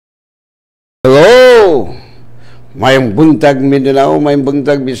Mayang buntag Mindanao, mayang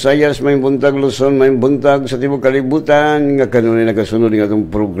buntag Visayas, mayang buntag Luzon, mayang buntag sa tibok kalibutan, nga kanunay nagasunod ng atong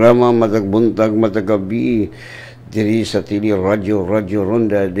programa, matag buntag, matag gabi, diri sa Tili Radio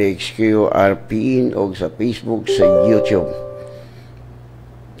Ronda, DXQRPin, o sa Facebook, sa YouTube.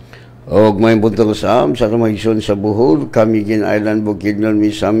 O mayang buntag usam, sa atong mahisyon sa Bohol, Camiguin Island, Bukidnon,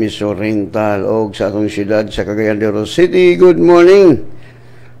 Misamis Oriental, o sa atong siyudad sa Cagayan de Oro City. Good morning!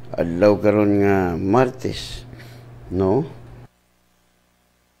 Adlaw karon nga Martes. No?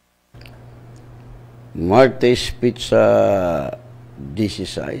 Martes pizza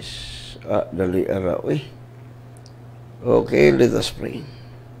 16. Dali araw eh. Okay, let us pray.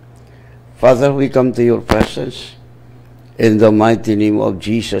 Father, we come to your presence in the mighty name of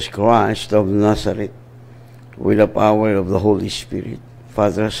Jesus Christ of Nazareth with the power of the Holy Spirit.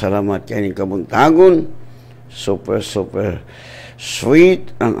 Father, salamat kaning kabuntagon. Super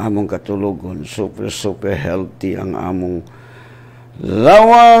sweet ang among katulugon, super healthy ang among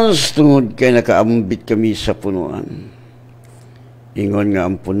lawas tungod kay nakaambit kami sa punuan. Ingon nga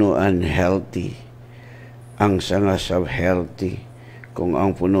ang punuan healthy, ang sanga sab healthy. Kung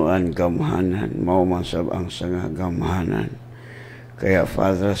ang punuan gamhanan, mao man sab ang sanga gamhanan. Kaya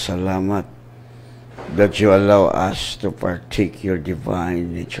Father, salamat that you allow us to partake your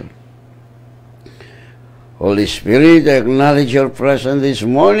divine nature. Holy Spirit, I acknowledge your presence this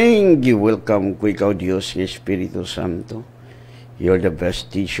morning. You welcome ko ikaw, Diyos, ng Espiritu Santo. You're the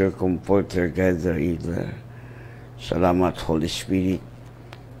best teacher, comforter, guider, healer. Salamat, Holy Spirit.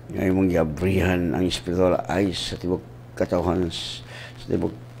 Ngayon mong yabrihan ang spiritual eyes sa tibok katawan, sa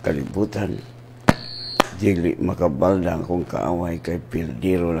tibok kalibutan. Dili makabaldang kung kaaway kay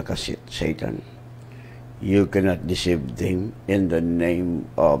pildiro na kasit Satan. You cannot deceive them in the name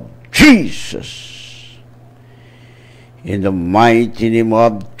of Jesus. In the mighty name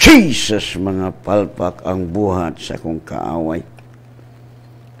of Jesus, mga palpak ang buhat sa akong kaaway.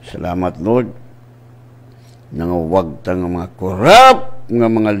 Salamat, Lord. Nangawag tang mga corrupt nga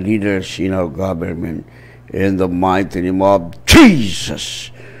mga leaders in our government. In the mighty name of Jesus.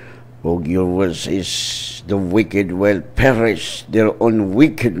 O your word says, the wicked will perish their own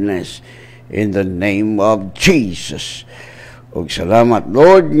wickedness in the name of Jesus. O salamat,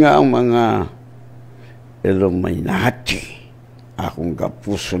 Lord, nga ang mga Illuminati, akong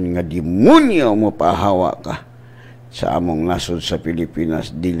kapuson nga demonyo mo pahawa ka sa among nasod sa Pilipinas,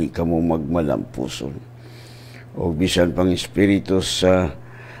 dili ka mo magmalampuson. O bisan pang espiritu sa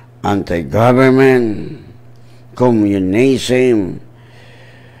anti-government, communism,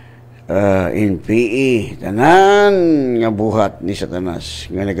 NPE, tanan nga buhat ni Satanas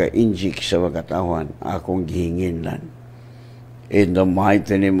nga naga-inject sa mga katawan, akong gihingin lan. In the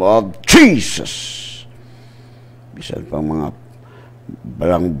mighty name of Jesus. Bisan pang mga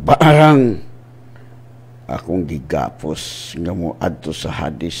barang-barang akong gigapos nga mo adto sa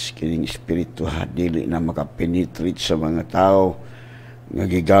hadis kining espiritu dili na makapenetrate sa mga tao nga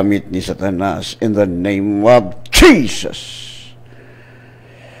gigamit ni Satanas in the name of Jesus.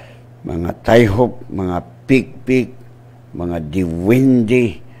 Mga tayhop, mga pig-pig, mga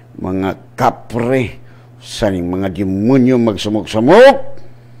diwindi, mga kapre, saning mga demonyo magsumok-samok,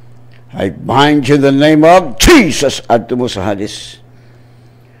 I bind you in the name of Jesus at mo sa hadis.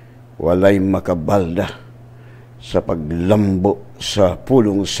 Walay makabalda sa paglambo sa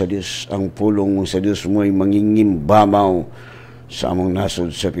pulong sa Diyos. Ang pulong sa Diyos mo ay mangingimbabaw sa among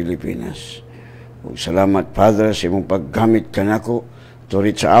nasod sa Pilipinas. O salamat, Father, sa imong paggamit kanako to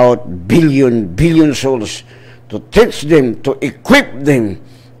reach out billion souls, to teach them, to equip them,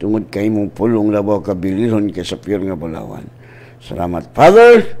 tungod kay imong pulong labaw kabilihon kay sa pure nga bulawan. Salamat,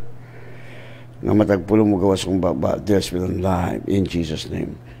 Father, nga matagpulong mo gawas kong baba, there's will life in Jesus'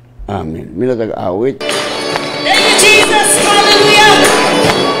 name. Amen. Mila tag-awit. Thank you, Jesus. Hallelujah.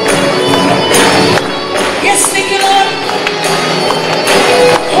 Yes, thank you, Lord.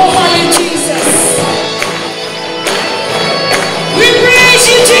 Oh, hallelujah, Jesus. We praise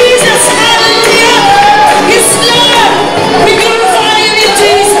you, Jesus. Hallelujah. Yes, Lord. We glorify you,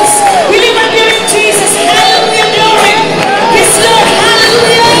 Jesus. We lift up your name, Jesus. Hallelujah, glory. Yes, Lord.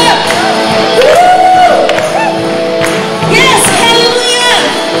 Hallelujah. Yes, hallelujah.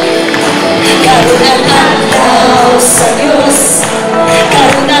 Karunang adlaw sa Diyos,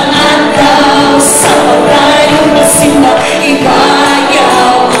 karunang adlaw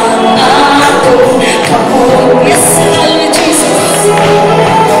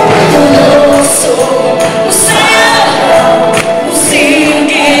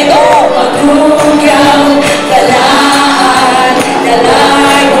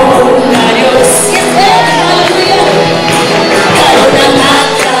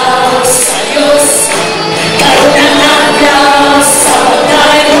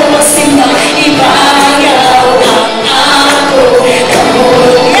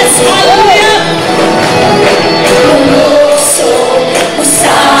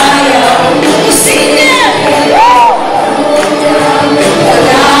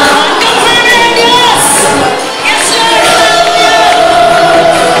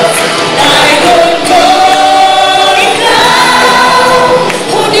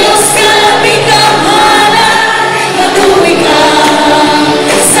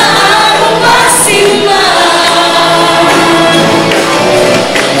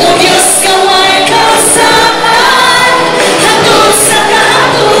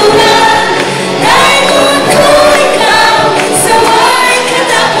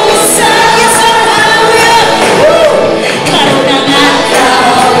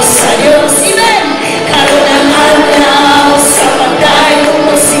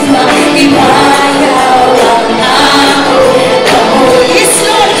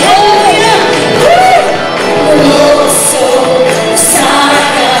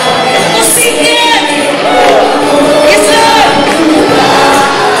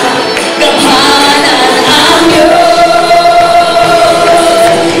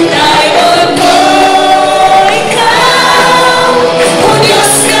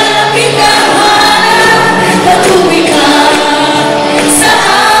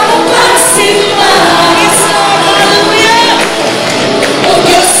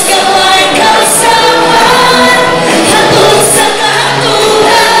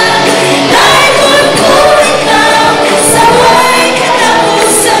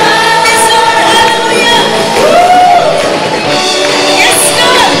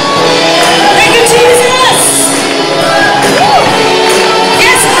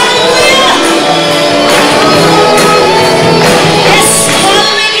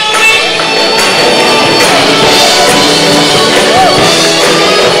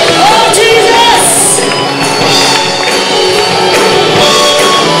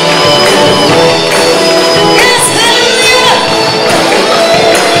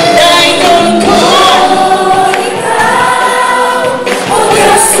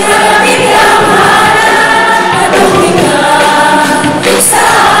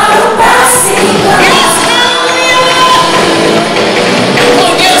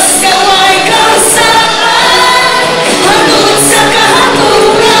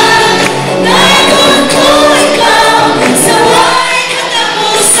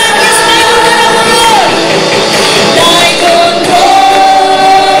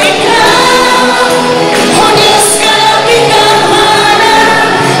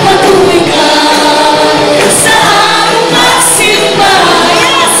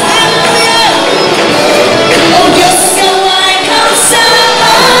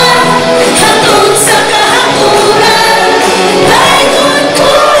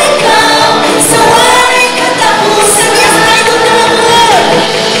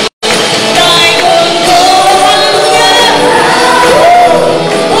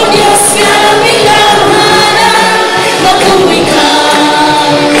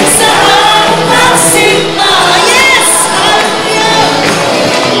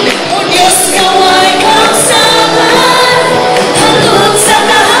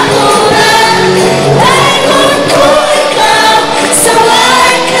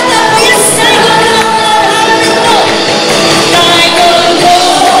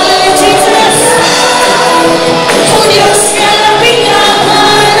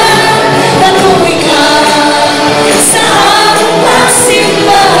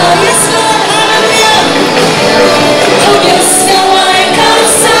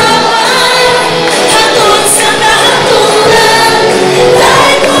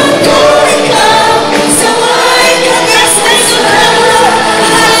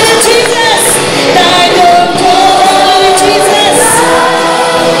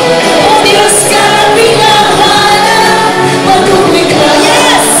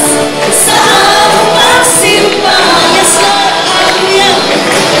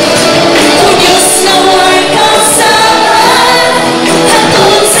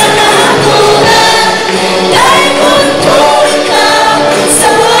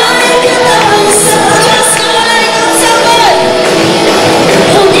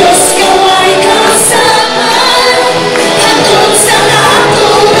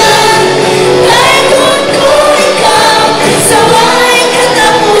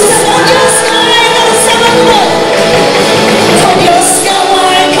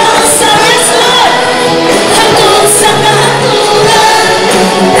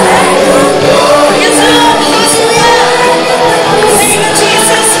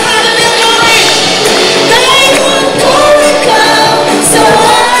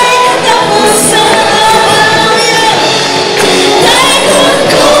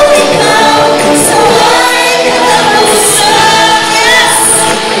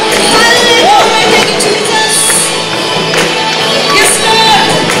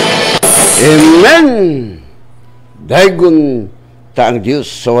Amen! Daygon ta ang Dios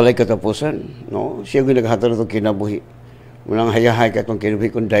sa walay katapusan, no? Siya yung naghatag itong kinabuhi. Unang hayahay ka itong kinabuhi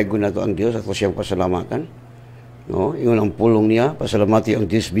kung daygon na ito ang Dios at siyang pasalamatan. No? Yun ang pulong niya. Pasalamati ang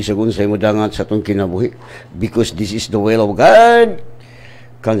Dios bisagun sa imudangat sa itong kinabuhi. Because this is the will of God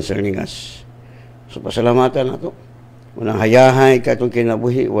concerning us. So pasalamatan na ito. Unang hayahay ka itong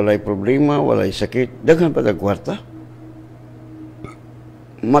kinabuhi, walay problema, walay sakit, daghan pa kwarta.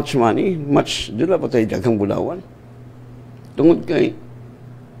 Much money, doon pa tayo daghang bulawan. Tungod kay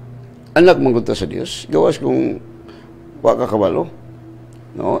anak manggunta sa Dios, gawas kung waka kabalo.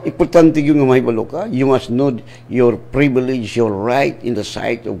 No, importante yung mahibalo ka. You must know your privilege, your right in the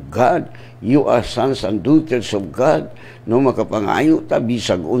sight of God. You are sons and daughters of God. No, makapangayo ta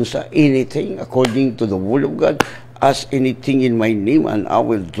bisag unsa anything according to the word of God. Ask anything in my name and I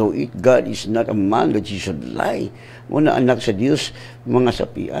will do it. God is not a man that he should lie. Muna anak sa Dios, mga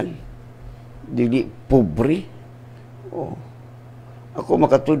sapian. Dili pobre. Oh. Ako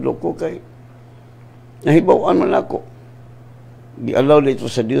makatudlo ko kay nahibawan man ako. Di-allow dito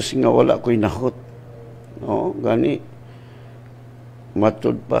sa Dios nga wala ko'y nahot. No, gani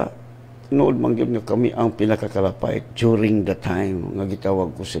matud pa nood mangyud nga kami ang pinakakalapait during the time nga gitawag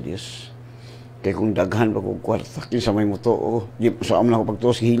ko sa Dios. Kay kung daghan ba ko kwarta kinsa may muto di sa amon ako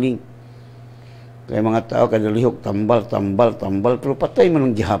pagtuos hiling. Kay mga tao kada lihok tambal pero patay man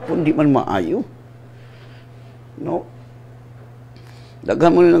ang gihapon di man maayo. No.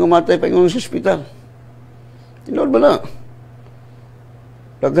 Daghan mo nang matay pa ingon sa ospital. Tinuod ba na?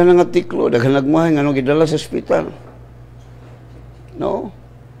 Daghan nga tiklo, daghan nagmahay nga nung gidala sa ospital. No?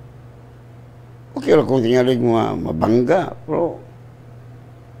 Okay lang kung tingalig mo mabangga, pero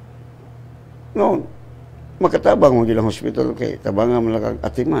no, makatabang mo gilang hospital kay tabangan mo lang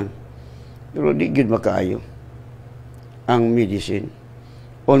atiman. Pero di gid makaayo ang medicine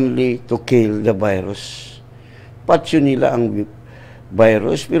only to kill the virus. Patyo nila ang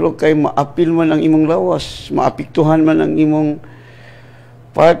virus pero kay maapil man ang imong lawas, maapektuhan man ang imong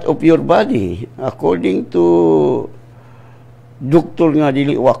part of your body according to doktor nga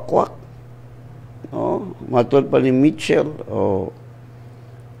dili wakwak. No, matod pa ni Mitchell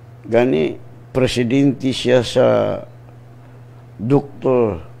gani presidente siya sa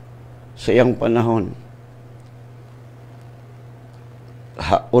doktor sa iyang panahon.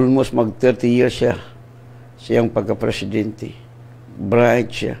 Almost mag 30 years siya sa iyang pagka-presidente.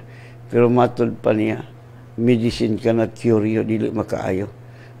 Bright siya. Pero matod pa niya, medicine cannot cure you, dili makaayo.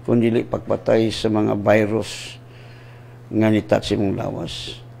 Kung dili pagpatay sa mga virus nga nitat sa mong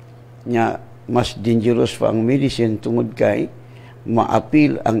lawas. Nya, mas dangerous pa ang medicine tungod kay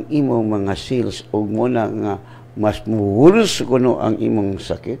maapil ang imong mga cells o muna nga mas muhulos kuno ang imong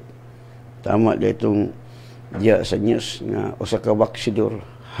sakit. Tama ditong diya sa news nga usa ka baksidor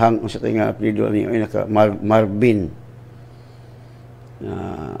hang usa tay nga apelyido ni Marvin.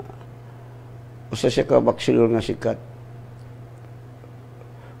 Usa siya ka baksidor nga sikat.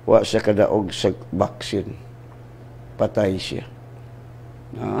 Wa siya kadaog sa baksin. Patay siya.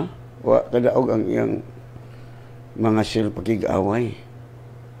 Wa kadaog ang iyang mga sel pakig-away.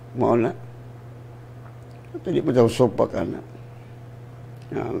 Mao na. Tadi pa daw sopak ana.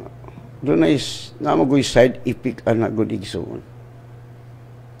 Doon ay namagoy side effect anak good igsoon.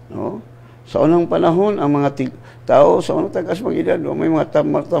 No? Sa unang panahon, ang mga tao sa unang tagas mag-edad, may mga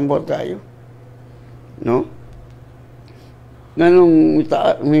tambor kayo. No? Nanong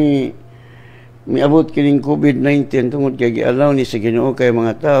may abot kining COVID-19 tungod kay gialaw ni sa Ginoo kay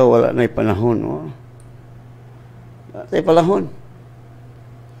mga tao wala na'y panahon. No? Wala na'y panahon.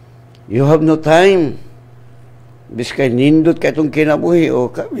 You have no time. Biskay nindot ka itong kinabuhi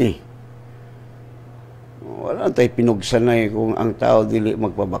o kami. Wala tayo pinugsanay kung ang tao dili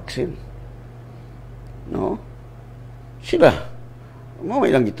magpabaksin. No? Sila.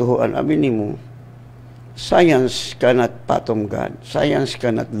 Mamay lang gituhuan. Amin mo, science cannot fathom God. Science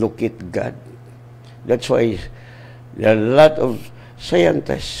cannot locate God. That's why there are a lot of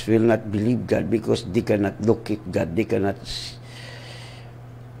scientists will not believe God because they cannot locate God. They cannot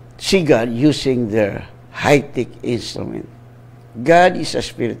see God using their high-tech instrument. God is a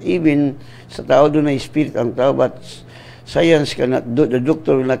spirit. Even sa tao doon ay spirit ang tao, but science cannot, the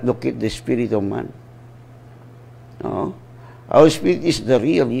doctor will not locate the spirit of man. No? Our spirit is the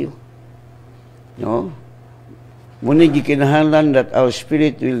real you. No? Muna gikinahanglan that our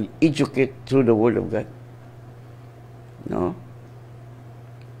spirit will educate through the Word of God. No?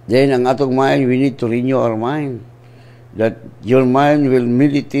 Then, ang atong mind, we need to renew our mind. That your mind will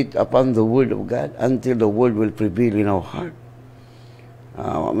meditate upon the Word of God until the Word will prevail in our heart.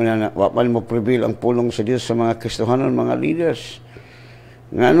 Wapan mo prevail ang pulong sa Diyos sa mga Kristohanon, mga leaders.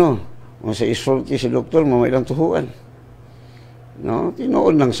 Nga Kung sa isulti si doktor, mamaylang tuhuan. No?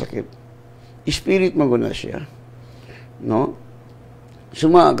 Tinuod ng sakit. Spirit maguna siya. No?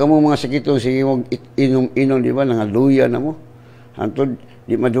 Suma, kamo mga sakitong sige mo inom-inom, di ba? Nangaluya na mo. Hantod,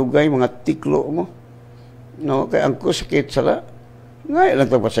 di madugay, mga tiklo mo. No? Kaya ang ko sakit sala. Ngayon lang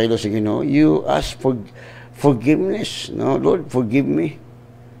ito pa sa ilo, sige, no? You ask for forgiveness. No? Lord, forgive me.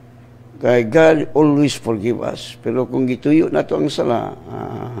 Kaya God always forgive us. Pero kung gituyo na ito ang sala,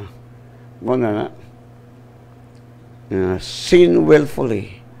 mo na sin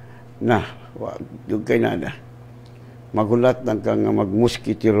willfully na yung kay nada magulat ng kang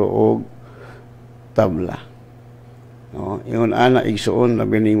magmuskitiro o tabla, no? Yung ana igsuon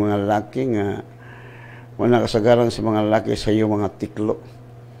labi ning mga lalaki nga wala kasagaran sa mga lalaki sa iyo mga tiklo,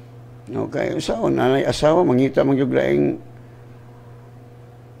 no? Kaya usaon anay asawa mangita man gyud laing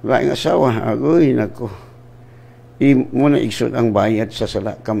asawa agoy nako mo na igsuon ang bayad sa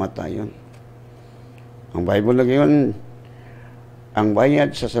sala kamatayon. Ang Bible na ngayon, ang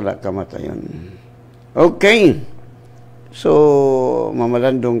bayad sa sala kamatayon. Okay. So,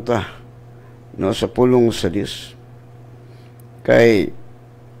 mamalandong ta, no, sa pulong sa Diyos. Kay,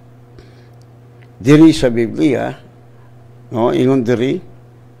 diri sa Biblia, no, ingon diri,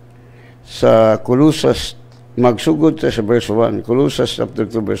 sa Colossians, magsugod ta sa verse 1, Colossians chapter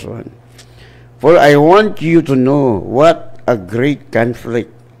 2, verse 1. For I want you to know what a great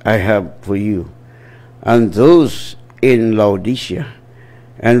conflict I have for you, and those in Laodicea,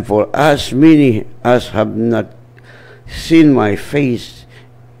 and for as many as have not seen my face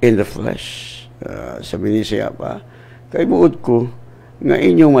in the flesh. Sabi ni siya pa, kay buod ko nga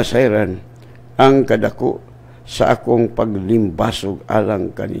inyong masayran ang kadako sa akong paglimbasog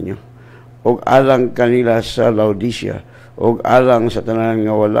alang kaninyo, og alang kanila sa Laodicea, og alang sa tanan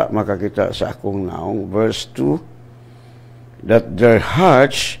nga wala makakita sa akong naong. Verse 2, that their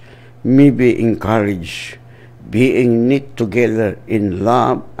hearts may be encouraged, being knit together in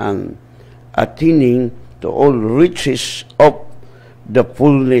love and attaining to all riches of the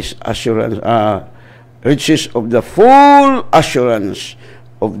fullness assurance, riches of the full assurance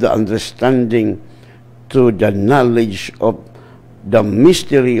of the understanding, to the knowledge of the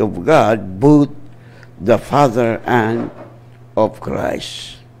mystery of God, both the Father and of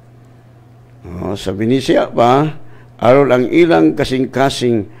Christ. Sabi ni siya pa, aron ang ilang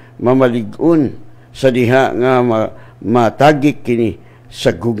kasing-kasing mamalig-on sa diha nga matagik kini sa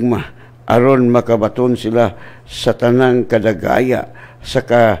gugma, aron makabaton sila sa tanang kadagaya sa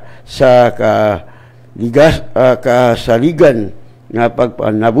kasaligan nga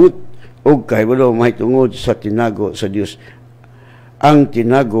pagpanabot og kahibalo mahitungod sa tinago sa Dios, ang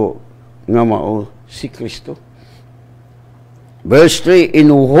tinago nga mao si Kristo. Verse 3, in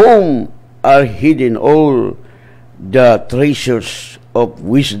whom are hidden all the treasures of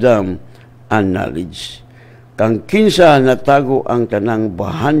wisdom and knowledge. Kang kinsa natago ang tanang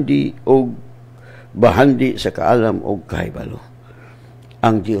bahandi sa kaalam og kahibalo.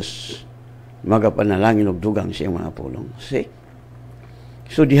 Ang Dios magapanalangin og dugang siyang mga pulong. See?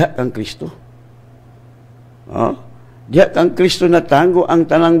 So diha kang Kristo. Diha kang Kristo natago ang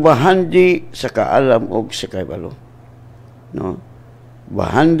tanang bahandi sa kaalam og sa kahibalo. No?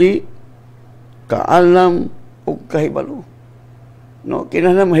 Bahandi, kaalam og kahibalo. No,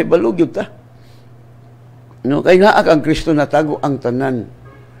 kinahanglan mahibalo gyud ta. No, kay naa kang Kristo natago ang tanan.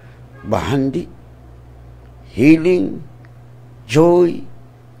 Bahandi, healing, joy,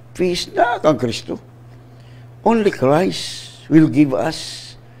 peace, naa kang Kristo. Only Christ will give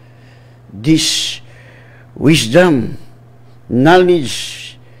us this wisdom,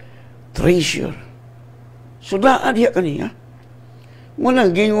 knowledge, treasure. So daan diha kaniya.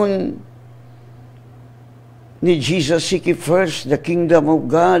 Muna gingon ni Jesus, seek ye first the kingdom of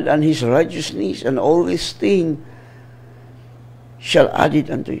God and His righteousness, and all these things shall add it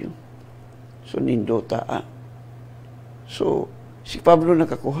unto you. So, nindo taa. So, si Pablo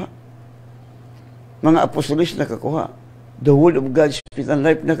nakakuha. Mga apostolis nakakuha. The word of God, spirit and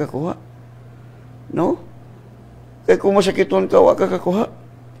life nakakuha. No? Kaya kung masakiton ka, wala kakakuha.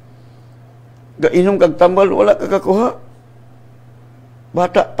 Gainom kag tambal, wala kakakuha.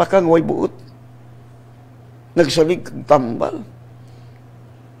 Bata pa kang way buot. Nagsalig kag tambal.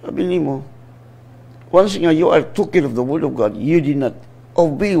 Sabi ni mo, once nga you are talking of the word of God, you did not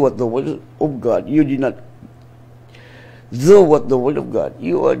obey what the word of God, you did not do what the word of God,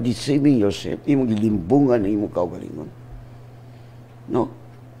 you are deceiving yourself. Imong gilimbungan na imong kaugalingon. No?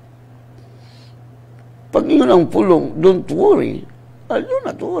 Pag yun ang pulong, don't worry. Do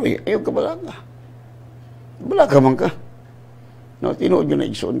not worry. Ayaw ka balanga. Balanga man ka. No, tinuod yun na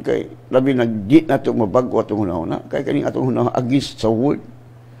igsoon kay labi nagdi na ito mabago atong hunahuna kay kaning atong hunahuna agis sa word.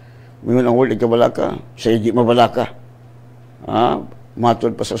 Mingon ang word ikabalaka, sa di mabalaka.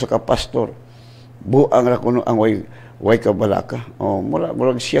 Matod pa sa pastor. Buang ra kuno ang way kabalaka.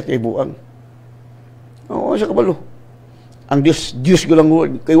 Murag siya kay buang. Sa kabalo. Ang Dios ko lang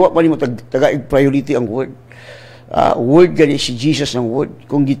word. Kay wa pa nimo tagaig priority ang word. Word gani si Jesus ang word.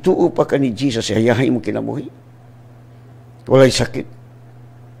 Kung gituo pa ka ni Jesus, hayahay mo kinabuhi. Walay sakit.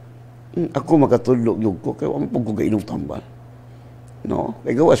 Ako makatulog yung ko, kaya wala po ko inom tambal. No?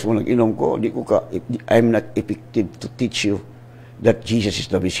 Kaya gawas mo nag-inom ko, I'm not effective to teach you that Jesus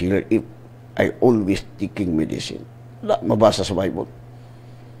is the best healer if I always taking medicine. Mabasa sa Bible.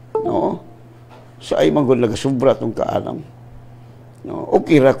 No? So ay manggod nagasubra itong kaalam. No?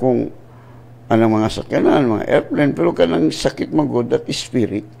 Okay ra kung anong mga sakyanan, mga airplane, pero kanang sakit manggod, that is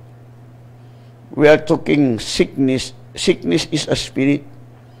spirit. We are talking sickness. Sickness is a spirit.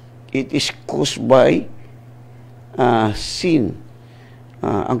 It is caused by sin.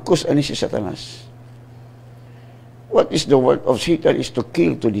 Ang cause ani si Satanas. What is the work of Satan is to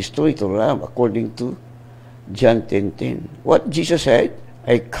kill, to destroy, to rob, according to John 10:10. What Jesus said,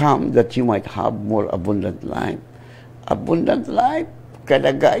 I come that you might have more abundant life. Abundant life,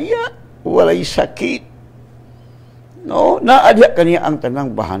 kadagaya, walay sakit. No, naadya kaniya ang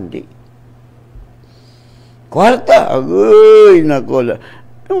tanang bahandi. Kwarta, agoy, nakola.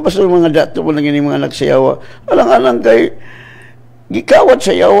 Ano ba sa mga dato mo lang yung mga nagsayawa? Alang-alang kay gikawat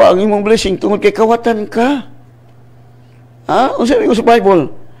sa yawa ang imong blessing tungod kay kawatan ka. Ang sabi ko sa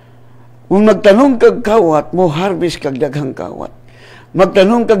Bible, kung magtanong kag kawat, mo harvest kag daghang kawat.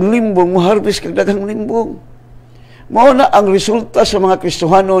 Magtanong kag limbong, mo harvest kag daghang limbong. Mao na ang resulta sa mga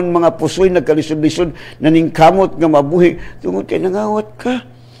Kristohanon, mga pusoy nagkalisod-lisod, naningkamot nga mabuhi, tungod kay nangawat ka.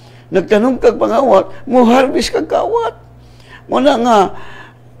 Nagtanong kag pangawat, mo harvest kag kawat. Mo na nga,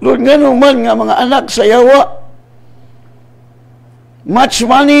 Lord, nga naman nga mga anak sa yawa, much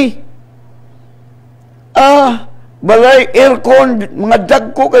money, balay, aircon, mga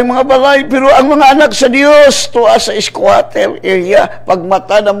dagko kay mga balay, pero ang mga anak sa Dios, tuwa sa squatter area,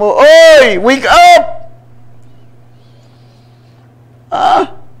 pagmata na mo, oy, wake up!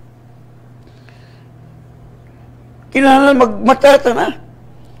 Kinahanglan magmatata na.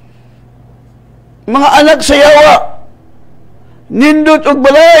 Mga anak sa yawa, nindot og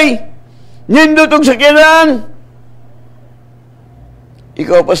balay, nindot og sakyanan.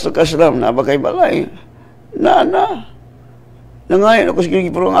 Ikaw, Pastor Kaslam, na ba kay balay? Nangayon ako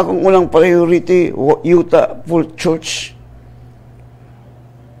sige, pero ang akong unang priority, Utah Full Church.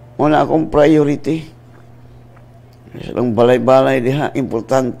 Una akong priority. Silang balay-balay diha,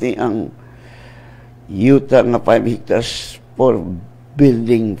 importante ang Utah nga 5 hectares for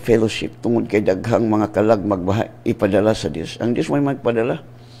building fellowship tungod kay daghang mga kalag ipadala sa Dios. Ang Dios may magpadala.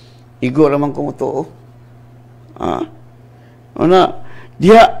 Igo ramang kumutuo.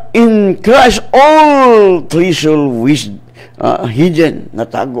 Diha in Christ all treasure hidden,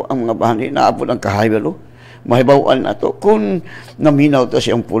 natago ang mga bahani, naapod ang kahayalo. Mahibawan na to. Kung naminaw ta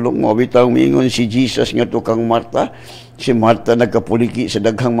siyang pulong mo, bitaw mingon si Jesus nga to kang Marta. Si Marta nagkapuliki sa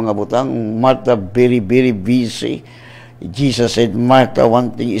daghang mga butang. Marta very, very busy. Jesus said, Martha, one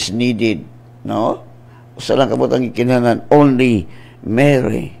thing is needed. No? Usa lang kabutang ikinanan, only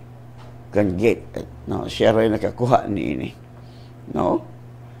Mary can get it. No? Siya rin nakakuha ni ini. No?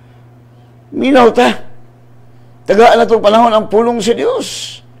 Minaw ta. Tagaan na itong panahon ang pulong sa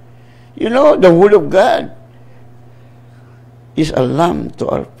Diyos. You know, the Word of God is a lamp to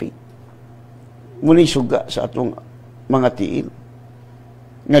our feet. Muli suga sa atong mga tiil.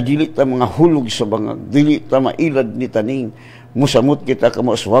 Nga dili ta mga hulog sa bangag, dili ta mailad ni taning, musamot kita ka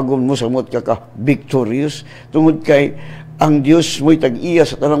maswagon, musamot ka victorious, tungod kay ang Dios mo'y tag-iya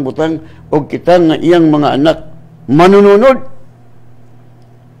sa tanang butang, o kita nga iyang mga anak manununod.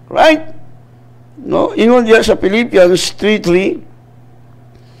 Right? No? Ingon diya sa Philippians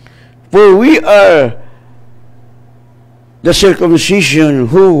 3:3, for we are the circumcision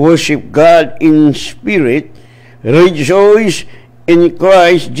who worship God in spirit, rejoice in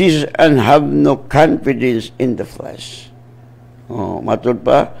Christ Jesus, and have no confidence in the flesh. Matod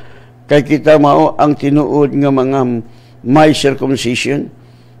pa, kay kita mao ang tinuod nga mga may circumcision.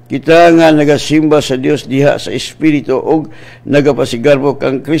 Kita nga nagasimba sa Dios diha sa Espiritu og nagapasigarbo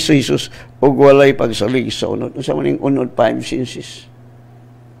kang Kristo Jesus og walay pagsalig sa unod. Unsa man ning unod 5 senses?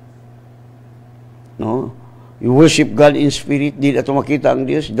 No? You worship God in spirit, di ato makita ang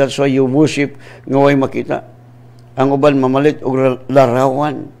Dios. That's why you worship nga way makita. Ang uban mamalit og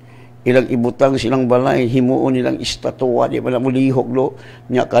larawan. Ilang ibutang silang balay, himuon nilang estatwa, di ba na mulihog lo,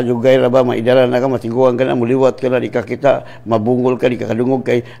 nya kalugay ra ba, maidara na ka, matiguan ka na, muliwat ka na, di ka kita, mabungol ka, di ka kadungog,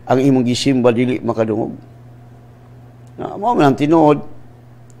 kay ang imong gisimba, dili makadungog. Mo man ang tinuod,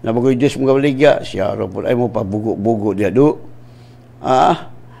 Nabagoy Diyos mga baligya, siya ro po ay mo pabugo-bugo diya do.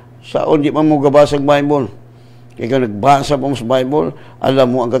 Saon di man mo gabasag Bible. Kaya ka nagbasa mo sa Bible, alam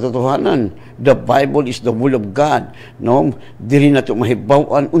mo ang katotohanan. The Bible is the Word of God. No? Dili na ito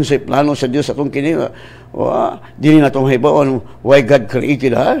mahibawan unsay plano sa Diyos atong kini. Dili na ito mahibawan why God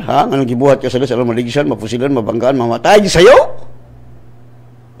created ha? Anong gibuhat ka sa Diyos, alam maligsan, mapusilan, mabanggaan, mamatay sa'yo?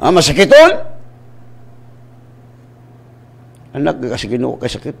 Masakiton? Anak kasi Ginoo kay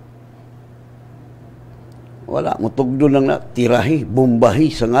sakit. Wala mo tugdo lang na tirahi,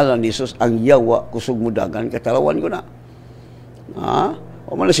 bombahi sa ngalan ni Jesus ang yawa kusog mudagan katalawan ko na.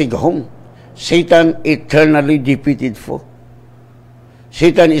 O man si gahom. Satan eternally defeated foe.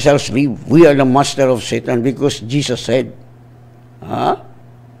 Satan is our slave. We are the master of Satan because Jesus said.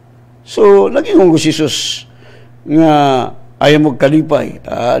 So lagi kong Jesus nga ayaw mo kalipay.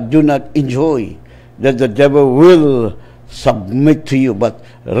 Do not enjoy that the devil will submit to you, but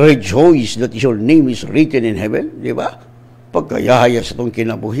rejoice that your name is written in heaven, di ba? Pagkayahaya sa itong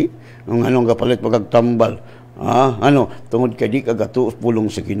kinabuhi, ng anong kapalit pagkagtambal, tungod ka di kagatuos pulong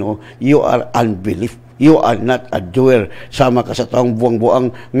sa Ginoo, you are unbelief, you are not a doer, sama ka sa taong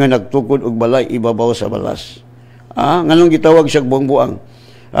buang-buang nga nagtukod og balay ibabaw sa balas. Nganong gitawag siya buang-buang?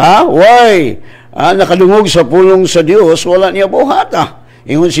 Why? Nakadungog sa pulong sa Dios, wala niya buhat.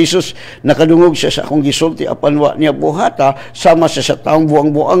 Ingon si Jesus, nakadungog siya sa akong gisulti apan wa niya buhata, sama siya sa taong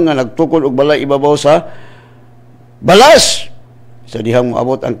buang-buang nga nagtukod og balay ibabaw sa balas. Sa dihang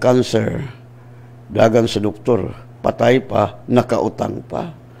moabot ang cancer, dagan sa doktor, patay pa, nakautang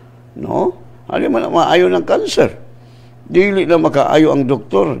pa. No? Ano man maayo ng cancer? Dili na makaayo ang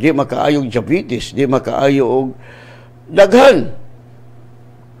doktor, di makaayo og diabetes, di makaayo og daghan.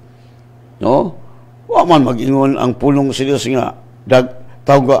 No? Wa man mag-ingon ang pulong sa Dios nga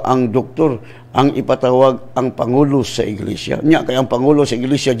tawag ang doktor ang ipatawag ang pangulo sa iglesia. Nya kay ang pangulo sa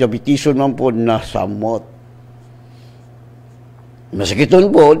iglesia diabetison man po na samot. Masakiton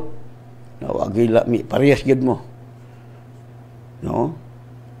po nawagi lami parehas gid mo. No?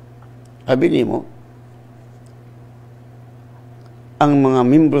 Abi nimo ang mga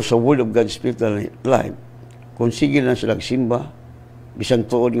membro sa Word of God Spiritual Life kung sige lang sila simba bisan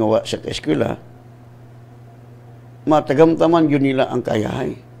tuod nga wa sa eskwela, matagamtaman yun nila ang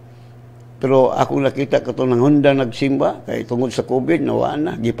kayahay. Pero akong nakita ko ito ng Honda nagsimba, kaya tungod sa COVID, nawa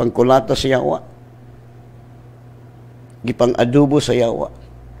na, gipang kulata sa yawa. Gipang adobo sa yawa.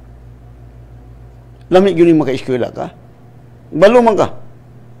 Lamig yun yung maka-eskwela ka. Balo man ka.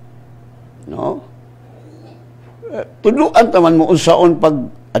 No? Tuluan taman mo unsaon pag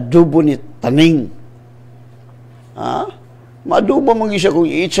adobo ni taning. Maadobo man siya kung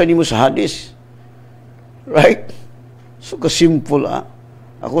iitsa ni mo sa hadis. Right? So, kasimple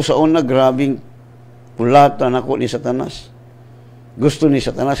Ako sa una, grabing kulatan ako ni Satanas. Gusto ni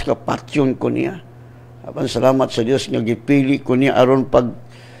Satanas, kapatyon ko niya. Apan salamat sa Dios nga gipili ko niya aron pag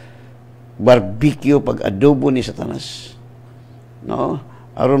barbecue, pag adobo ni Satanas. No?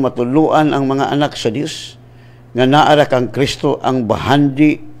 Aron matuluan ang mga anak sa Dios nga naara kang Kristo ang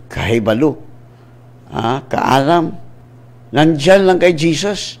bahandi kahibalo. Kaalam. Nandyan lang kay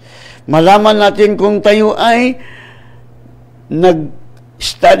Jesus. Malaman natin kung tayo ay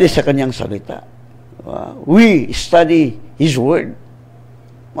nag-study sa kanyang salita. We study His Word.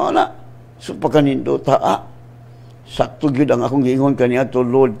 Mauna, so pagkanindo, sakto yun ang akong giingon kaniya to,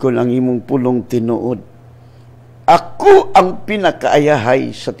 Lord, ko ang imong pulong tinuod. Ako ang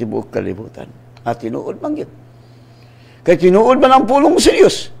pinakaayahay sa tibuok kalibutan. Tinuod man yun. Kaya tinuod man ang pulong sa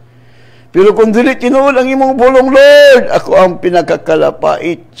Diyos. Pero kung dili tinuod ang imong pulong, Lord, ako ang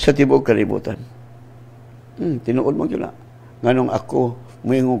pinakakalapait sa tibuok kalibutan. Tinuod man yun nganong ako,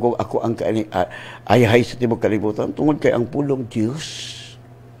 muingon ko ako ang ayahay sa tibuok kalibutan, tungod kay ang pulong Diyos.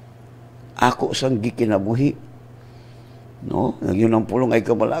 Ako sang gikinabuhi. No? Nagyon ang pulong ay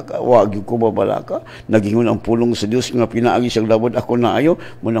kabalaka, wag ko babalaka. Nagingon ang pulong sa Diyos nga pinaagi siyang labod ako na ayo,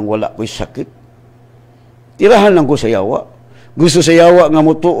 munang wala ko'y sakit. Tirahan lang ko sa yawa. Gusto sa yawa nga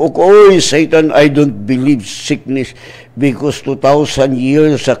mutuo ko, oy, Satan, I don't believe sickness because 2,000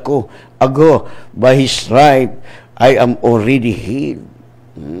 years ago, by His stripe, I am already healed.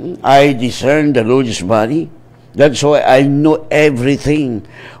 I discern the Lord's body. That's why I know everything.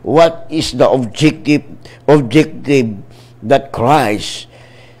 What is the objective that Christ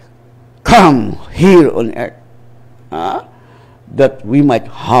come here on earth? That we might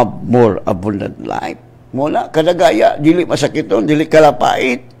have more abundant life. Mula, kadagaya, dili masakiton, dili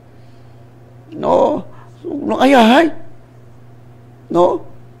kalapait. No? Ayahay. No?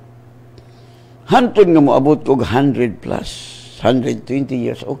 Hantod nga mo abot ko 100 plus, 120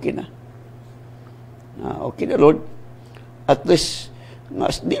 years, okay na. Okay na, Lord. At least, Nga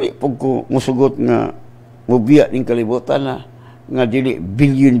dili pug ko musugot nga mubiya ning kalibutan na nga dili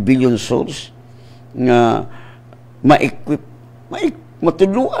billion souls nga ma-equip,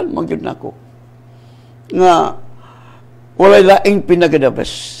 matuluan man gyud nako nga walay laing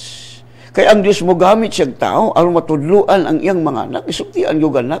pinagadabas. Kaya ang Diyos mo gamit siyang tao aron matudluan ang iyang mga anak. Isuktian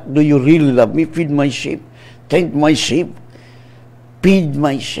yung anak, do you really love me? Feed my sheep. Tend my sheep. Feed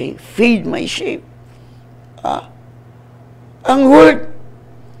my sheep. Feed my sheep. Ang word,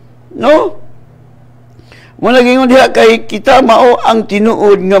 no? Malagingon diha kay kita mao ang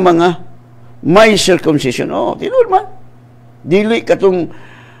tinuod nga mga may circumcision. Tinuod man. Dili katong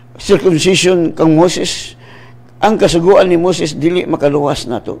circumcision kang Moses. Ang kasuguan ni Moses dili makaluwas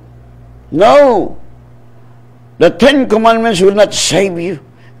na to. No! The 10 Commandments will not save you.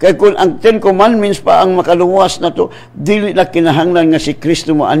 Kaya kung ang 10 Commandments pa ang makaluwas na to, dili na kinahanglan nga si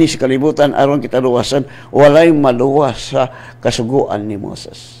Kristo mo ani sa kalibutan aron kita luwasan, walay maluwas sa kasuguan ni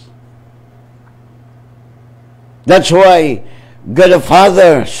Moses. That's why God the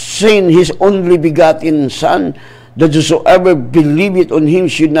Father sent His only begotten Son, that whosoever believe it on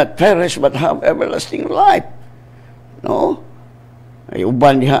Him should not perish but have everlasting life. No? Ay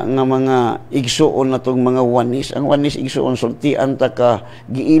uban diha nga mga igsuon na tong mga wanis. Ang wanis igsuon sultian ta ka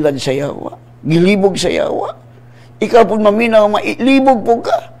giilad sa yawa, gilibog sa yawa. Ikaw pud maminaw mailibog po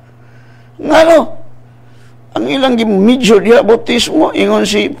ka. Ngano? Ang ilang medyo diha bautismo ingon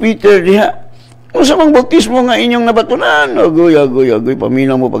si Peter diha. Unsa mang bautismo nga inyong nabatunan? Agoy,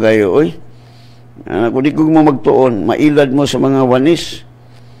 paminaw mo pagayo oy. Kung di ko mo magtuon, mailad mo sa mga wanis.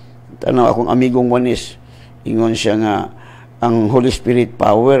 Tanaw akong amigong wanis. Ingon siya nga, ang Holy Spirit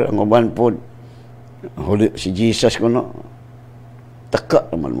power, ang uban po, si Jesus ko no, taka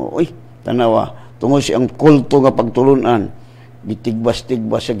naman mo. Uy, tanawa, tungod siyang kulto nga pagtulunan,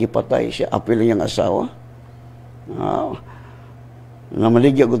 gitigbas-tigbas siya, gipatay siya, apil niyang asawa.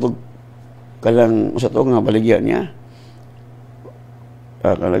 Namaligya ko ito, kalang, sa ito nga, baligya niya.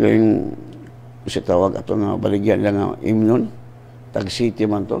 Kalagay si tawag ato nga baligyan lang nga imnon, tag city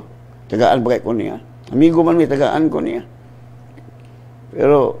man to. Tagaan ba kay ko niya? Amigo man may tagaan ko niya.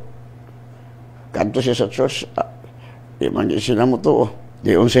 Pero kanto siya sa church, di man di sila mo to.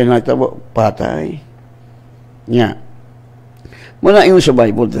 Di unsay nagtabo, patay. Nya. Muna yung sa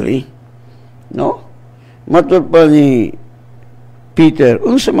Bible dali. No? Matod pa ni Peter,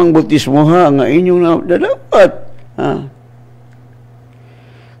 unsa mang bautismo ha nga inyong dapat.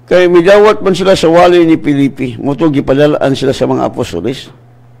 Kaya midawat man sila sa wali ni Pilipi. Muto gipadalaan sila sa mga apostoles.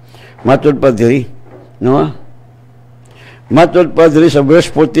 Matod pa diri. No? Matod pa diri sa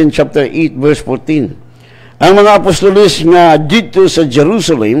verse 14, chapter 8, verse 14. Ang mga apostoles nga dito sa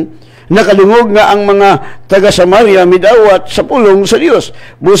Jerusalem, nakalungog nga ang mga taga-Samaria midawat sa pulong sa Dios.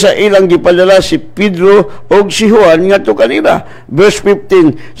 Busa ilang gipadala si Pedro o si Juan ngadto kanila. Verse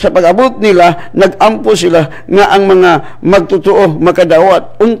 15, sa pag-abot nila, nag-ampo sila nga ang mga magtutuo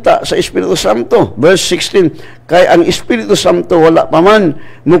makadawat unta sa Espiritu Santo. Verse 16, kay ang Espiritu Santo wala pa man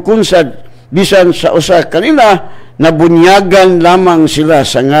mukunsad bisan sa usa kanila, nabunyagan lamang sila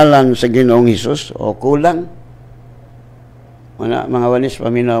sa ngalan sa Ginoong Hesus. O kulang. Mga wanis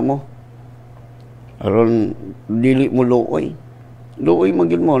paminaw mo. Aron dili mo luoy. Luoy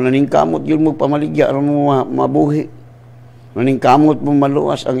magyud mo, naningkamot gyud mo pamaligya aron mo mabuhi. Naningkamot mo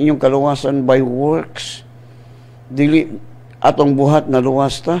maluwas ang inyong kaluwasan by works. Dili atong buhat na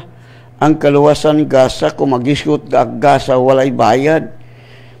luwas ta. Ang kaluwasan gasa kung magiskot ka gasa walay bayad.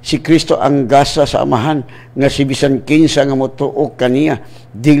 Si Kristo ang gasa sa amahan nga si bisan kinsa nga motuok kaniya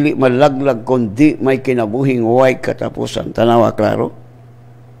dili malaglag kundi may kinabuhing way katapusan. Tanawa klaro?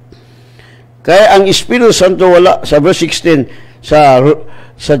 Kaya ang Espiritu Santo wala sa verse 16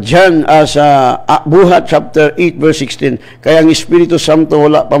 sa John sa Buhat chapter 8 verse 16. Kaya ang Espiritu Santo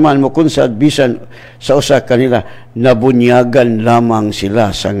wala pa man mukunsad bisan sa usa kanila, nabunyagan lamang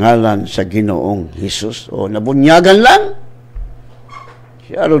sila sa ngalan sa Ginoong Hesus. O nabunyagan lang.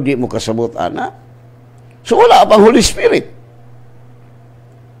 Siya di mo kasabot ana. So wala pang Holy Spirit.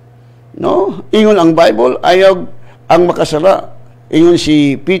 No? Ingon ang Bible ayaw ang makasala. Ingon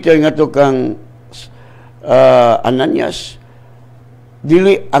si Peter nga to kang Ananias,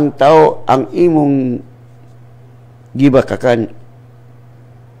 dili ang tao ang imong gibakakan,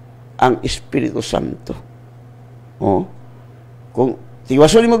 ang Espiritu Santo. Oh. Kung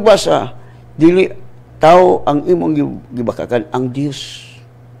tiwaso ni magbasa, dili tao ang imong gibakakan, ang Dios.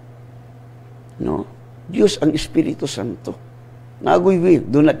 No? Dios ang Espiritu Santo. Nagoy will,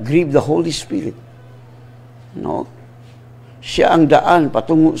 do not grieve the Holy Spirit. No? Siya ang daan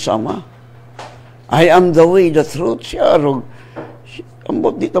patungo sa Ama. I am the way, the truth.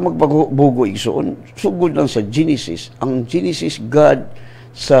 Ambot di ta magbugo igsoon. Sugod lang sa Genesis. Ang Genesis, God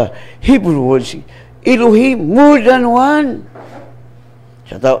sa Hebrew words, Elohim, more than one.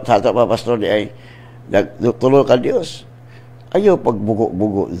 Sa pa, pastor, di ay, tulo ka Diyos. Ayaw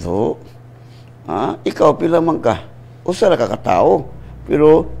pagbugo-bugo do. Ikaw, pila man ka. Usa ra ka katao.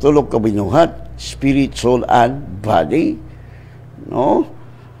 Pero tulog ka binuhat. Spirit, soul, and body. No?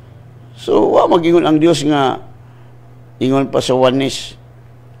 So, mag-ingon ang Diyos nga, ingon pa sa oneness,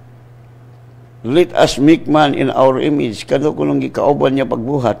 let us make man in our image. Kano kung gikauban niya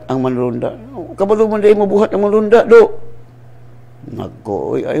pagbuhat ang manlunda. Kabalo man dahil mabuhat ang manlunda, do.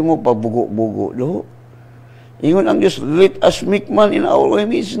 Nako, ay mo pabugo-bugo, do. Ingon ang Diyos, let us make man in our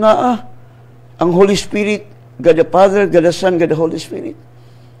image na ang Holy Spirit, God the Father, God the Son, God the Holy Spirit.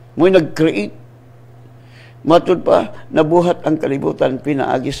 Mo'y nag-create. Matod pa, nabuhat ang kalibutan,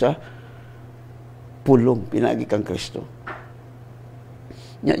 pinaagi sa pulong, pinaagi kang Kristo.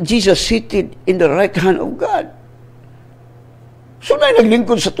 Jesus seated in the right hand of God. So na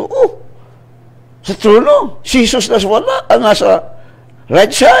naglingkod sa tuo. Sa trono. Si Jesus nasa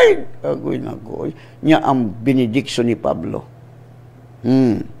right side. Agoy. Niya ang benediction ni Pablo.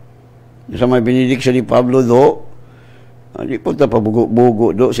 Sa may benediction ni Pablo do, di po ta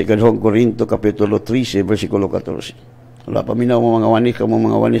pabugo-bugo do sa 2 Korinto kapitulo 13 versikulo 14. Wala paminaw mo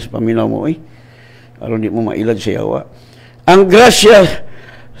mga wanis paminaw mo aron di mo mailad sa yawa. Ang grasya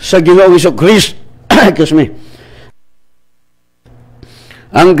sa Ginoong Kristo, excuse me.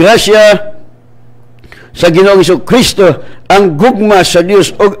 Ang grasya sa Ginoong Kristo, ang gugma sa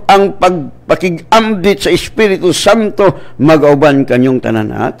Dios ug ang pagpakig-ambit sa Espiritu Santo mag-auban kanyong tanan.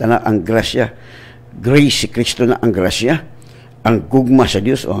 Tanan ang grasya. Grace si Kristo na ang grasya. Ang gugma sa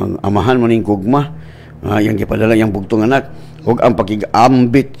Dios o ang amahan mo ning gugma, yang gipadala yang bugtong anak, ug ang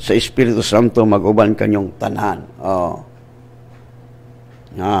pakig-ambit sa Espiritu Santo mag-uban kanyong tanan.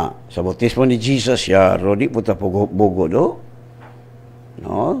 Sa bautismo ni Jesus, rodi po ta bugo do.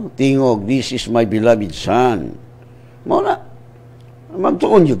 No, tingog, this is my beloved son. Mo na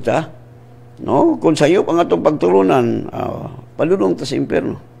magtuon jud ta. No, kung sayo ang atong pagturunan, palulong ta sa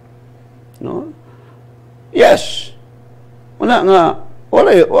impierno. No? Yes. I'm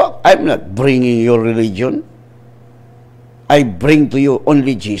not bringing your religion. I bring to you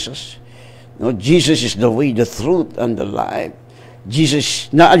only Jesus. No, Jesus is the way, the truth, and the life.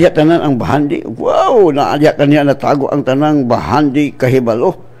 Jesus, naadya tanan ang bahandi. Wow, naadya kaniya natago ang tanang bahandi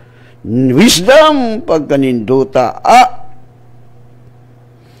kahibalo. Wisdom, pagkaninduta.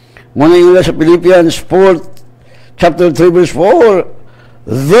 Muna yung sa Philippians 4, chapter 3, verse 4,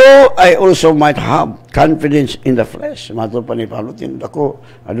 though I also might have confidence in the flesh. Matod pa ni Pablo, ako,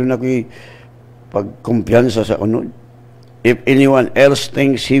 adun ako'y pagkumpiyansa sa unod. If anyone else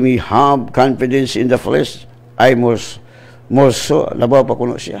thinks he may have confidence in the flesh, I more so, labaw pa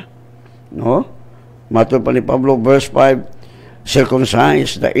kuno siya. No? Matod pa ni Pablo, verse 5,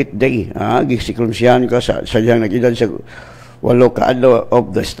 circumcised the 8th day. Gisikonsyan ka sa diyang nag-edad sa 8 kaadlaw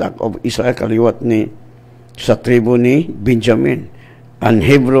of the stock of Israel, kaliwat ni sa tribo ni Benjamin. An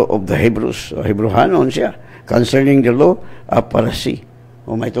Hebrew of the Hebrews, Hebrewanon siya, concerning the law, Parasi.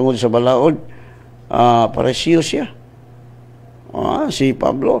 May tungod sa balaod, Parasiyo siya. Si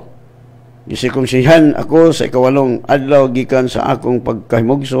Pablo. Gisikonsyahan ako sa 8 adlaw gikan sa akong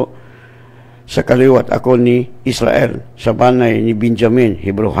pagkahimugso sa kaliwat ako ni Israel, sa banay ni Benjamin,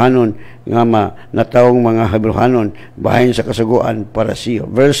 Hebrewanon, nga natawong mga Hebrewanon, bahin sa kasuguan, Parasiyo.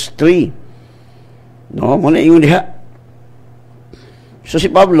 Verse 3. No, muna ingon diha. So si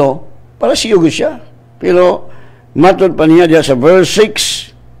Pablo, Parasiyo siya. Pero matod pa niya diya sa verse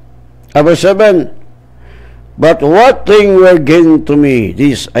 6, verse 7, but what thing were gain to me,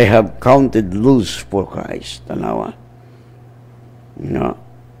 this I have counted loss for Christ. Tanawa. No.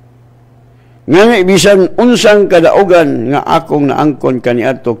 Nga bisan unsang kadaugan nga akong naangkon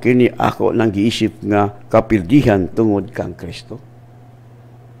kaniadto, kini ako nang giisip nga kapildihan tungod kang Kristo.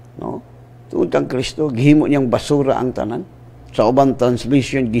 No? Tungod kang Kristo, gihimo niyang basura ang tanan. Sa ubang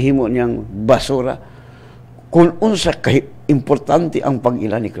translation, gihimo niyang basura. Kung unsa kay importante ang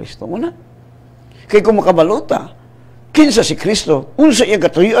pag-ila ni Kristo. Muna. Kay kung makabaluta, kinsa si Kristo, unsa iyang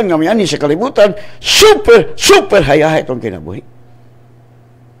katuyuan nga mayani sa kalibutan, super hayahay itong kinabuhi.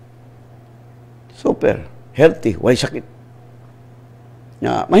 Super healthy, way sakit.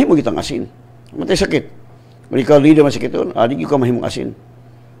 Mahimong itang asin. Matay sakit. Kung ikaw lido man sakit doon, di ka mahimong asin.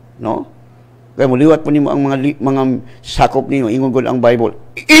 No? Kaya muliwat po nimo ang mga sakop niyo, ingon gud ang Bible.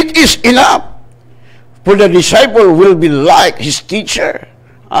 It is enough for the disciple will be like his teacher.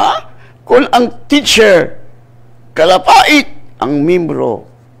 Kung ang teacher kalapait, ang membro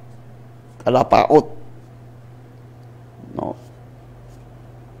kalapaot. No?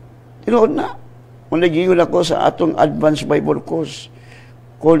 Tinuod na. Managiyon ako sa atong advanced Bible course.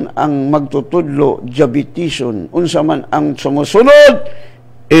 Kung ang magtutudlo, diabeteson, unsa man ang sumusunod,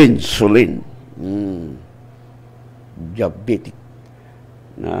 insulin. Diabetic.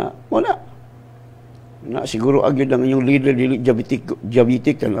 Na, wala. Na, siguro agad ang inyong leader,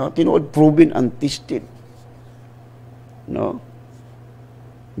 diabetic, tinuod, proven and tested. No?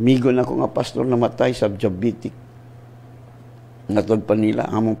 Migo na ako nga pastor namatay sa diabetic. Natod pa nila,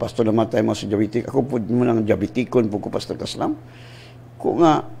 among pastor namatay mo sa diabetic. Ako po mo nang diabeticon po ko pastor Kaslam. Ko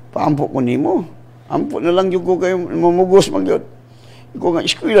nga, paampo ko nimo. Ampo na lang yung ko kayo mamugos magyod. Ko nga,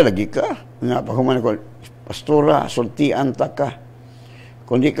 eskwela lagi ka. Nga pa kuman ko, pastora, sultian ta ka.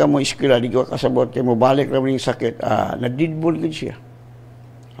 Kung di ka mo eskwela, di ka kasabot, kaya mo balik naman yung sakit, nadidbol gud siya.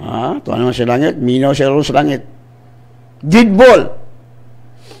 Tuwa naman sa langit, minaw siya ron sa langit. Didbol!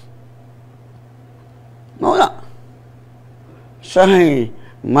 Wala. Sahay,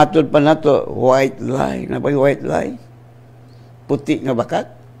 matod pa na to, white lie. Na ba yung white lie? Puti nga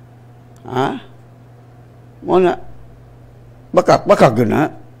bakat? Muna, baka guna.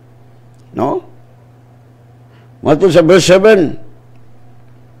 No? Matod sa verse 7.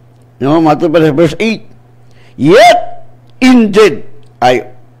 No, matod pa sa verse 8. Yet, indeed,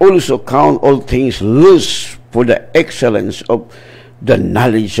 I also count all things loose for the excellence of the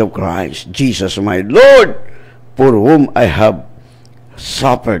knowledge of Christ, Jesus my Lord, for whom I have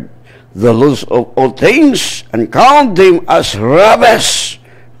suffered the loss of all things and count them as rubbish.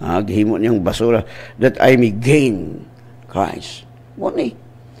 Gihimo niyang basura that I may gain Christ.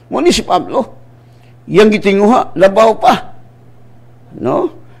 Muni si Pablo. Yang gitinguha, labaw pa. No?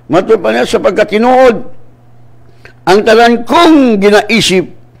 Matod pa niya sapagkat tinuod ang tanan kong ginaisip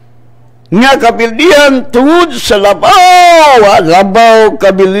nga kapildihan tungod sa labaw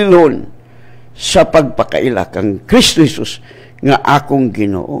kabililhon sa pagpakaila kang Kristo Jesus nga akong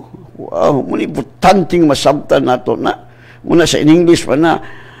Ginoo. Wow, muli butanting masabtan nato na. Muna sa in English pa na,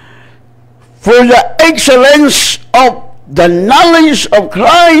 for the excellence of the knowledge of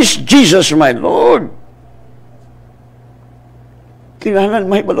Christ Jesus my Lord. Kinahanglan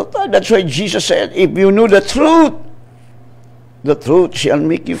may balota. That's why Jesus said, if you know the truth shall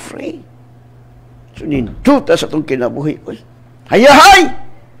make you free. So, ninduta sa itong kinabuhi. Hayahay!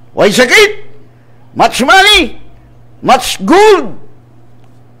 Way sakit! Much money! Much gold!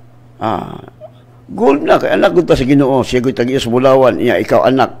 Gold na. Kaya anak ko sa Ginoo. Siya ko'y tag-iya sa bulawan. Iya, ikaw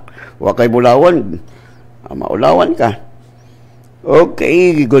anak. Wa kay bulawan. Maulawan ka.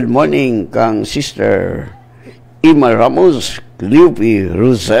 Okay, good morning kang Sister Ima Ramos, Liupi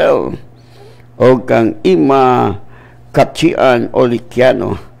Rosel, o kang Ima Katsian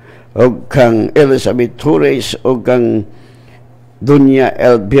Olikiano, o kang Elizabeth Torres, o kang Dunya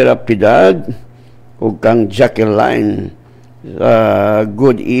Elvira Pidad, o kang Jacqueline,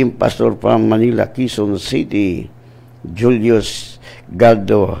 good evening, Pastor from Manila, Quezon City, Julius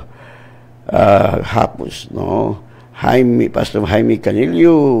Galdo Hapus, no? Pastor Jaime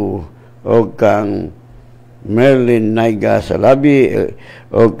Canillo, o kang Merlin Naiga Salabi,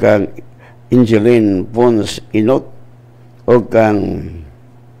 o kang Angeline Pons Inot, o kang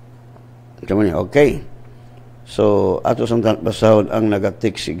okay. So, ato sa basahon ang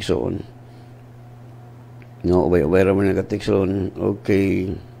nagatik-sig soon. No, ubay-ubay raman nagatik soon.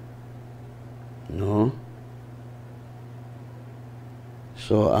 Okay. No?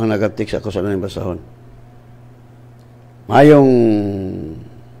 So, ang nagatik sa ako sa nang basahon. Mayong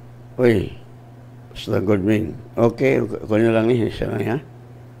basta good morning. Okay, kunin lang ni siya lang, ha?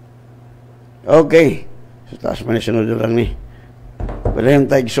 Okay. So, taas man sunod lang ni. Wala yung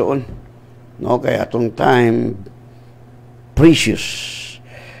taig soon. No, kaya atong time precious.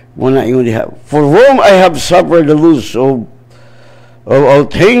 Muna yung diha. For whom I have suffered the loss of all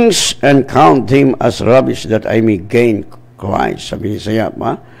things and count him as rubbish that I may gain Christ. Sabi ni Saya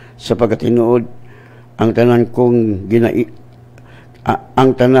pa, sapagkat tinuod ang tanan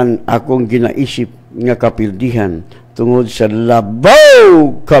akong ginaisip nga kapildihan tungod sa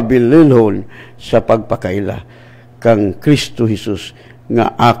labaw kabililhon sa pagpakaila kang Kristo Jesus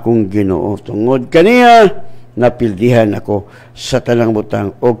nga akong Ginoo. Tungod kaniya napildihan ako sa tanang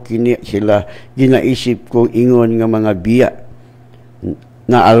butang o kini sila ginaisip kong ingon nga mga biya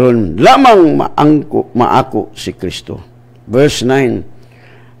na aron lamang maako si Kristo. Verse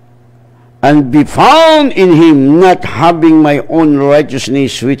 9, and be found in him, not having my own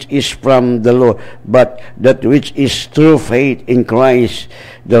righteousness which is from the law, but that which is through faith in Christ,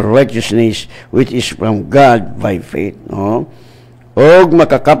 the righteousness which is from God by faith. No? Og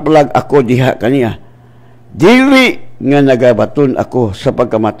makakaplag ako diha kaniya, dili nga nagabaton ako sa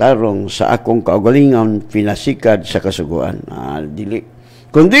pagkamatarong sa akong kaugalingon pinasikad sa kasuguan. Dili.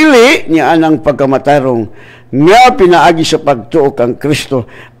 Kundili niya anang pagkamatarong nga pinaagi sa pagtuo kang Kristo,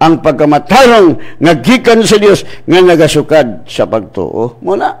 ang pagkamatarong nga gikan sa Dios nga nagasukad sa pagtuo.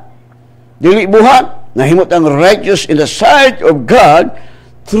 Muna, dili buhat, nahimot ang righteous in the sight of God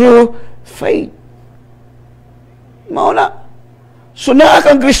through faith. Mauna, so naa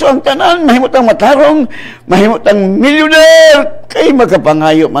kang Kristo ang tanan, mahimot ang matarong, mahimot ang millionaire, kay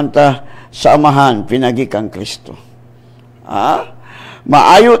magkapangayo man ta sa amahan, pinagi kang Kristo.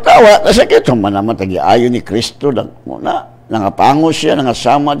 Maayo tawa, nasakit, naman tagi-ayo ni Kristo, muna, nangapangos siya,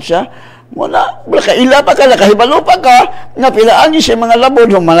 nangasamad siya, muna, kaila pa ka, nakahibalo pa ka, nga pilaan niya siya mga labod,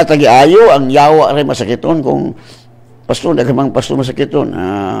 humana tagi-ayo, ang yawa rin masakiton, kung pastor, nagamang pastor masakiton,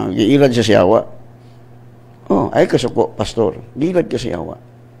 giilad siya si yawa. Ay kasuko, pastor, giilad ka si yawa.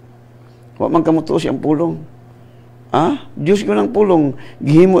 Wa man kamuto siyang pulong. Diyos ko ng pulong,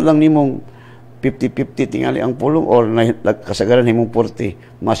 gihimo lang nimong 50-50 tingali ang pulong or kasagaran himong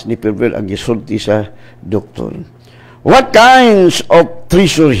 40 mas ni pervel ang gisulti sa doktor. What kinds of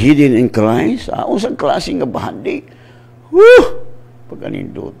treasure hidden in Christ? Unsang klaseng nga bahandi?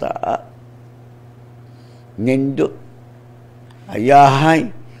 Pagkaninduta. Nindot. Ayahay.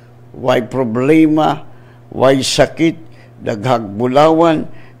 Way problema. Way sakit. Daghag bulawan.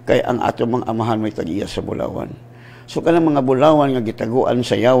 Kay ang ato mga amahan may tagiya sa bulawan. So kanang mga bulawan nga gitaguan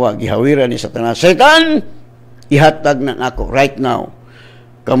sa yawa, gihawiran ni Satanas. Satan, ihatag na ako right now.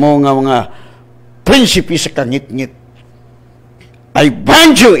 Kamo nga mga prinsipi sa kangit-ngit. I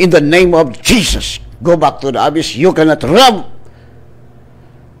bind you in the name of Jesus. Go back to the abyss. You cannot rob.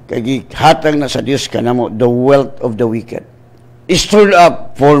 Kay gihatag na sa Dios kanamo the wealth of the wicked. Stored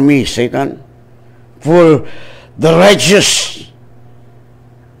up for me, Satan. For the righteous.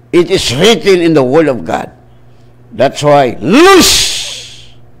 It is written in the word of God. That's why,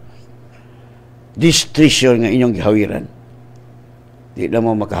 loose this treasure nga inyong gihawiran. Di na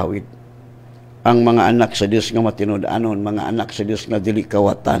mo makahawid. Ang mga anak sa Diyos nga matinud-anon, mga anak sa Diyos nga dili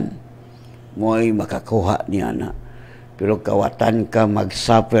kawatan, mo'y makakuha niya na. Pero kawatan ka,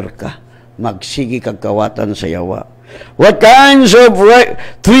 mag-suffer ka, magsigi kag kawatan sa yawa. What kinds of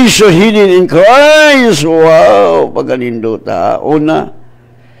treasure hidden in Christ? Wow! Paganinduta. Una,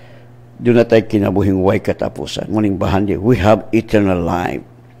 doon na tayo kinabuhing way katapusan. Muling bahandi, we have eternal life.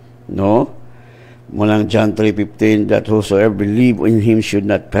 No? Mulang John 3:15, that whosoever believe in Him should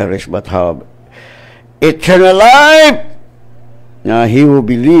not perish but have eternal life. Now, he who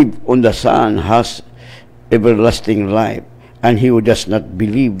believe on the Son has everlasting life, and he who does not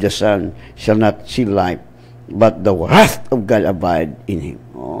believe the Son shall not see life, but the wrath of God abide in him.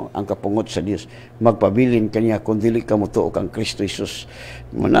 Ang kapungot sa Dios, magpabilin kaniya kung dili ka mutuo kang Kristo Jesus.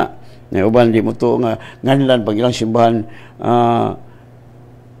 Muna, na uban di mo to nga nganlan pag ilang simbahan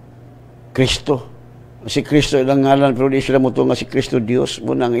Kristo. Si Kristo ilang ngalan pero di sila mo to nga si Kristo Dios.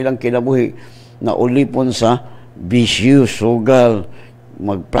 Muna ang ilang kinabuhi na ulipon sa bisyo, sugal,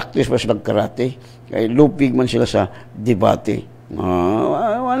 mag-practice pa sila karate. Kaya lupig man sila sa debate.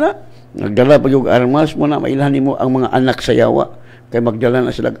 Wala. Nagdala pa yung armas mo na mailhan mo ang mga anak sa yawa. Kaya magdala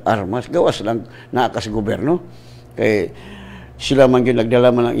na sila armas. Gawas lang naakas gobyerno. Kaya sila man yung nagdala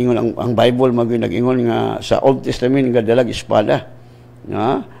man ang ingon, ang Bible man yung nag-ingon nga sa Old Testament nga dalag espada.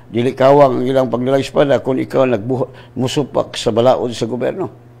 Dili kawang ang ilang pagdalag espada kung ikaw musupak sa balaod sa gobyerno.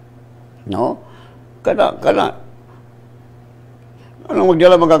 No? Kana anong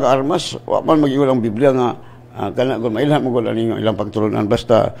magdala magkaka-armas? Wa man mag-ingon ang Biblia nga kana kung mailhan mo ko lang ilang pagtulunan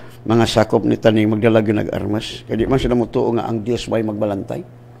basta mga sakop ni taning magdala yung nag-armas. Kaya di man sila mutuo nga ang Dios may magbalantay.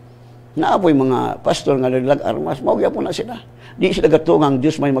 Naapoy mga pastor nga nagdalag armas, mawagya po na sila. Di sila gato nga ang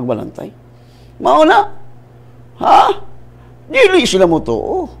Diyos may magbalantay. Mao na. Dili sila mo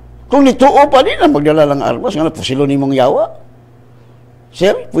to. Kung nituo pa din na magdala lang armas, nga pusilo ni mong yawa.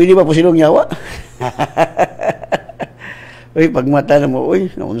 Sir, pwede ba pusilong yawa? Uy, pagmata na mo,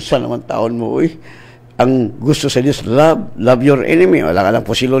 uy, naunsa naman taon mo, uy. Ang gusto sa Diyos, love your enemy. Wala ka lang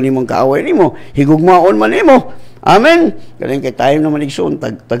pusilo ni mong kaaway ni mo. Higugmaon man ni mo. Amen. Galing kay tayo naman igsoon,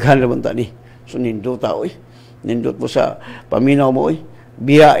 taghan naman ta ni. So, ninduta, uy. Nindot mo sa paminaw mo,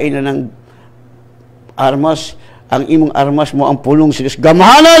 biyain na ng armas. Ang imong armas mo, ang pulong sa Diyos.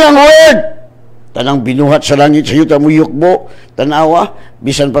 Gamhanan ang word! Tanang binuhat sa langit sa yuta mo yukbo. Tanawa,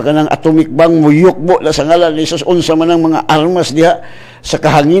 bisan pa ka ng atomic bomb mo yukbo na sa ngalan ni Jesus. Unsa man ang mga armas diha sa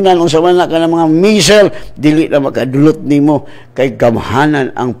kahanginan, unsa man na ka ng mga missile, dili na makadulot ni mo. Kay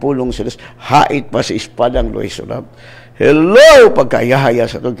gamhanan ang pulong sa Diyos. Hait pa sa espadang Luis Sulab. Hello! Pagkayahaya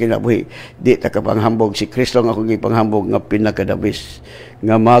sa itong kinabuhi. Di takapanghambog si Kristo nga kung ipanghambog nga pinakadabis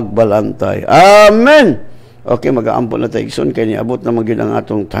nga magbalantay. Amen! Okay, mag-aampon na tayo. Kaya niabot na mag-yun ang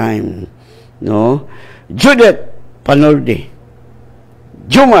atong time. No? Judith Panoldi.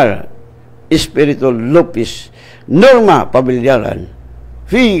 Jumar Espiritu Lopez, Norma Pabilyaran,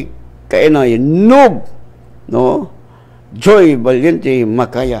 Fi Kainay Noob, no? Joy Valiente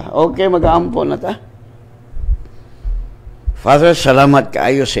Makaya. Okay, mag-aampo na ta. Father, salamat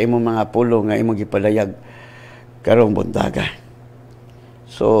kaayo sa imong mga pulo nga imong gipalayag karong buntaga.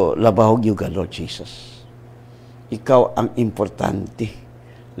 So, labahog yung Lord Jesus. Ikaw ang importante.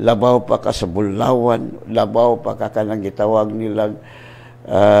 Labaw pa ka sa bulawan, labaw pa ka kanang gitawag nilang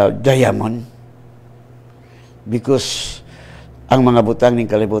diamond. Because ang mga butang ng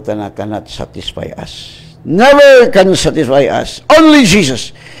kalibutan na cannot satisfy us. Never can satisfy us. Only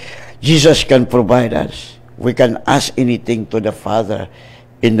Jesus. Jesus can provide us. We can ask anything to the Father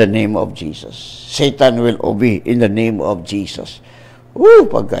in the name of Jesus. Satan will obey in the name of Jesus.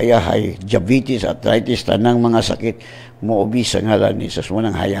 Pagkayahay, diabetes, arthritis, tanang mga sakit, mo-obey sa ngalan ni Jesus, mo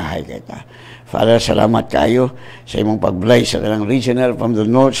nang hayahay kita. Father, salamat kayo sa imong pag-blay sa kanang regional from the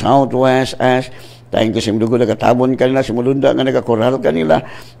north, south, west, east. Tayong kasi mdugo nagatabon kanila, simulunda nga nagakoral kanila,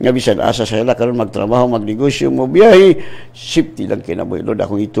 nga bisan asa sa ila karon magtrabaho, magnegosyo, mobiyahe, safety lang kinabuhi. Lord,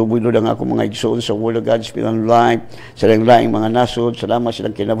 akong ituboy, Lord, ang ako mga igsoon sa Word of God, Spirit and Life, sa laing mga nasod, salamat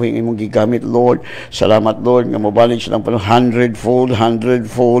silang kinabuhi, imong gigamit, Lord. Salamat, Lord, nga mabalik silang pala hundredfold,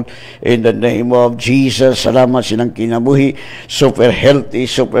 in the name of Jesus. Salamat silang kinabuhi, super healthy,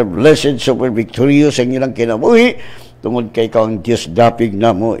 super blessed, super victorious, ang ilang kinabuhi, tungod kay ikaw ang Diyos dapig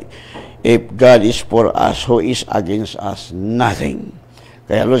na mo. If God is for us, who is against us? Nothing.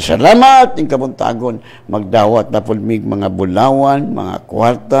 Kaya Lord, salamat ng kabuntagon, magdawat na po mga bulawan, mga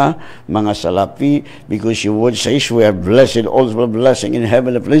kwarta, mga salapi, because your word says we are blessed, also blessing in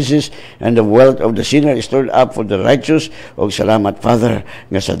heavenly places, and the wealth of the sinner is stored up for the righteous. O salamat, Father,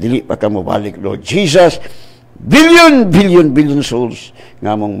 nga sa dili pa ka mabalik, Lord Jesus, billion souls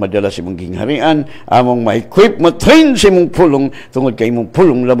nga among madala sa imong gingharian, among ma-equip, ma-train sa imong pulong, tungod kay imong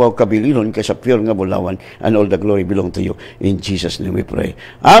pulong labaw kabililon kay sa pure nga bulawan, and all the glory belong to you. In Jesus' name we pray.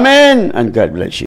 Amen, and God bless you.